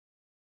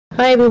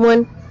Hi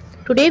everyone,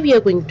 today we are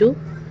going to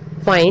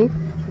find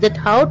that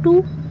how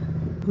to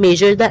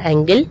measure the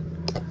angle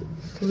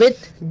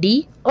with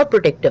D or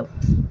protractor.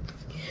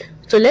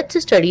 So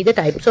let's study the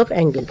types of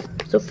angle.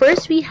 So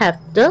first we have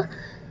the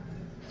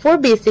four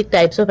basic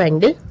types of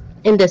angle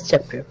in this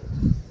chapter.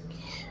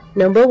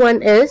 Number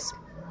one is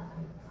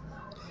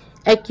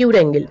acute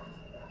angle.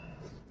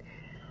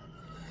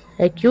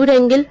 Acute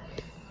angle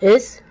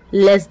is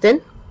less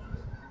than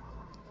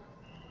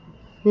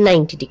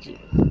 90 degree.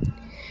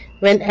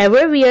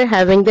 Whenever we are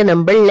having the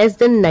number less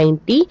than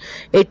 90,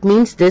 it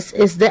means this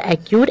is the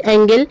acute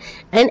angle,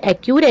 and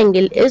acute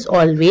angle is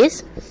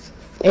always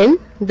in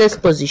this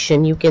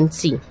position. You can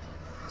see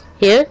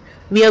here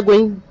we are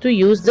going to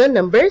use the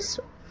numbers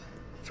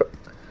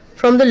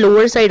from the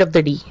lower side of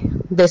the D,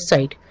 this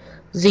side,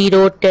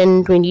 0,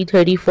 10, 20,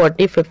 30,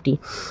 40, 50.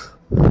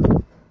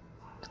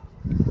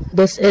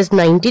 This is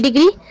 90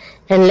 degree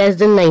and less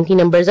than 90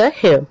 numbers are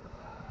here.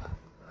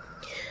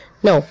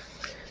 Now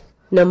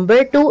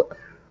number 2,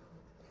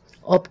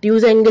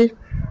 obtuse angle.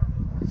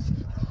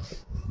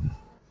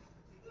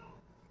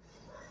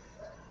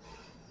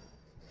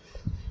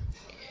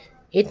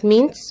 It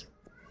means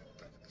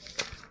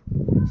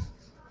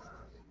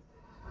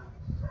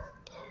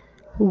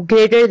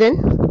greater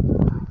than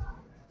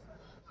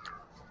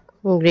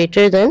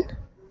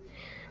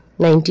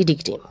 90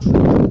 degree.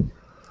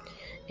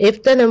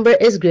 If the number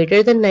is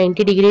greater than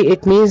 90 degree,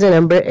 it means the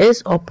number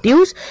is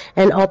obtuse,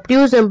 and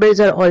obtuse numbers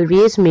are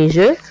always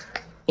measured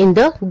in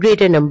the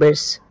greater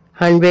numbers,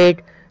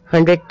 100,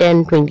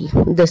 110, 20,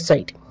 this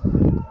side.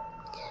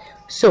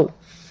 So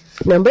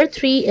number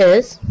 3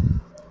 is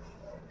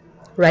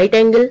right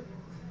angle.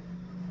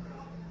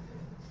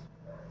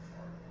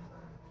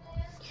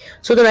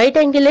 So the right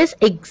angle is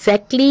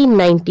exactly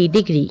 90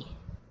 degree.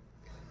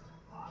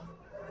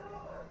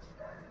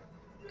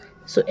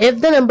 So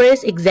if the number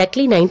is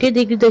exactly 90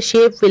 degree, the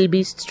shape will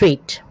be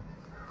straight.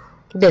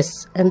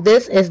 This and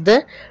this is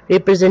the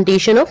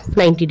representation of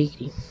 90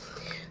 degree,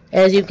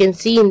 as you can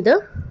see in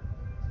the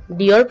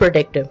D or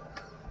protractor.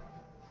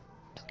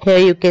 Here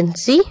you can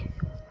see.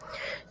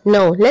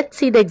 Now let's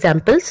see the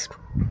examples.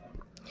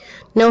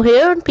 Now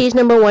here on page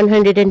number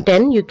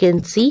 110, you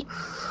can see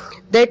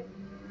that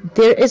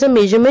there is a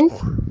measurement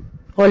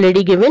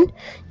already given.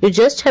 You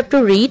just have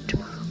to read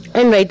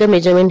and write the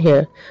measurement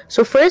here.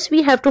 So first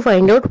we have to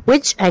find out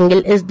which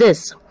angle is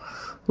this.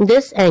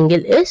 This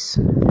angle is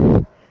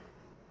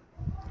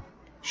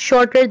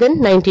shorter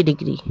than 90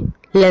 degree,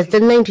 less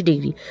than 90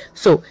 degree.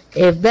 So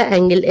if the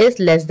angle is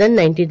less than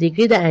 90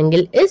 degree, the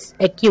angle is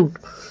acute.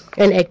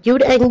 An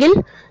acute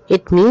angle,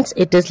 it means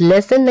it is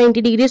less than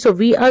 90 degree. So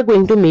we are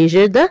going to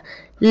measure the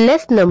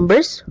less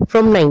numbers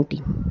from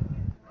 90.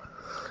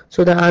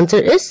 So the answer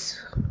is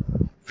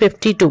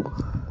 52.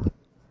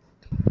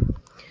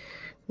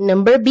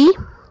 Number B,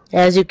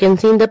 as you can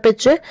see in the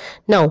picture.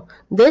 Now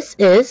this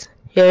is,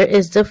 here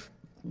is the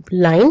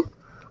line.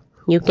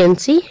 You can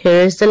see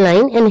here is the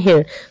line and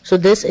here. So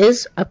this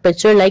is a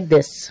picture like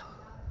this.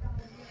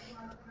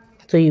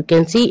 So you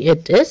can see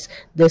this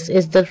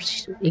is the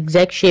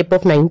exact shape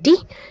of 90,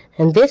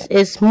 and this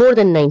is more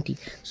than 90.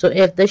 So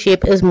if the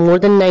shape is more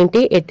than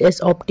 90, it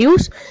is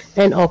obtuse,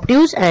 and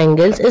obtuse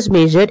angles is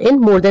measured in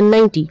more than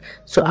 90.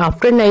 So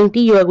after 90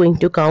 you are going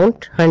to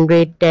count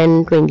 100,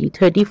 10, 20,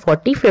 30,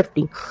 40,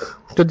 50.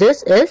 So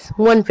this is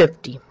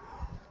 150.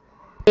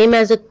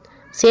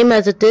 Same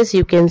as it is,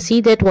 you can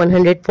see that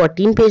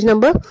 114 page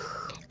number,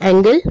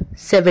 angle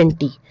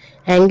 70.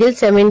 Angle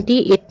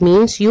 70, it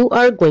means you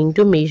are going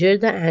to measure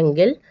the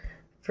angle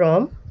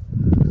from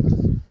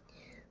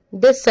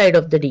this side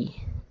of the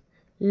D,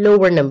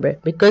 lower number,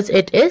 because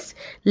it is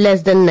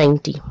less than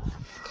 90.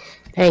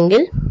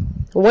 Angle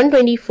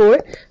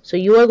 124, so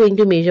you are going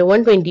to measure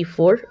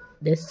 124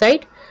 this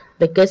side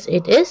because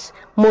it is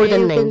more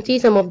than 90. You can see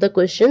some of the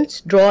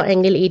questions. Draw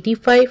angle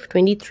 85,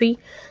 23,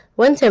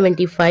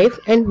 175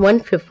 and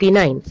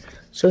 159.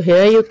 So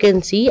here you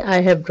can see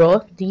I have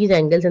drawn these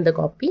angles in the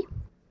copy.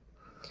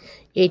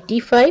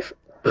 85,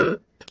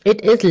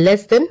 it is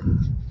less than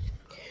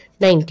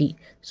 90.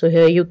 So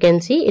here you can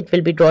see it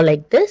will be drawn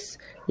like this,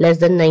 less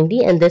than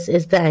 90, and this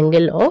is the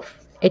angle of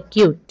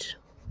acute.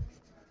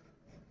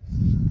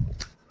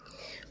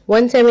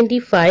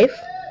 175,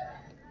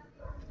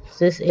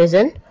 this is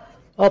an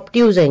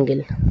obtuse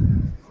angle.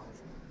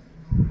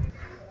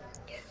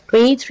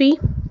 23,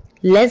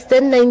 less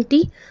than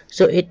 90,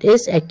 so it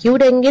is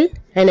acute angle,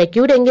 and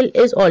acute angle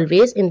is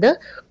always in the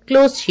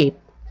closed shape.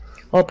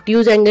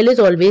 Obtuse angle is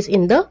always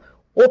in the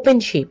open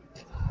shape,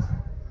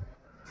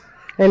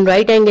 and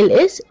right angle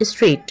is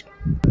straight.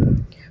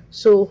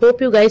 So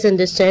hope you guys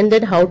understand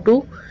that how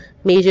to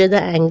measure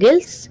the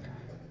angles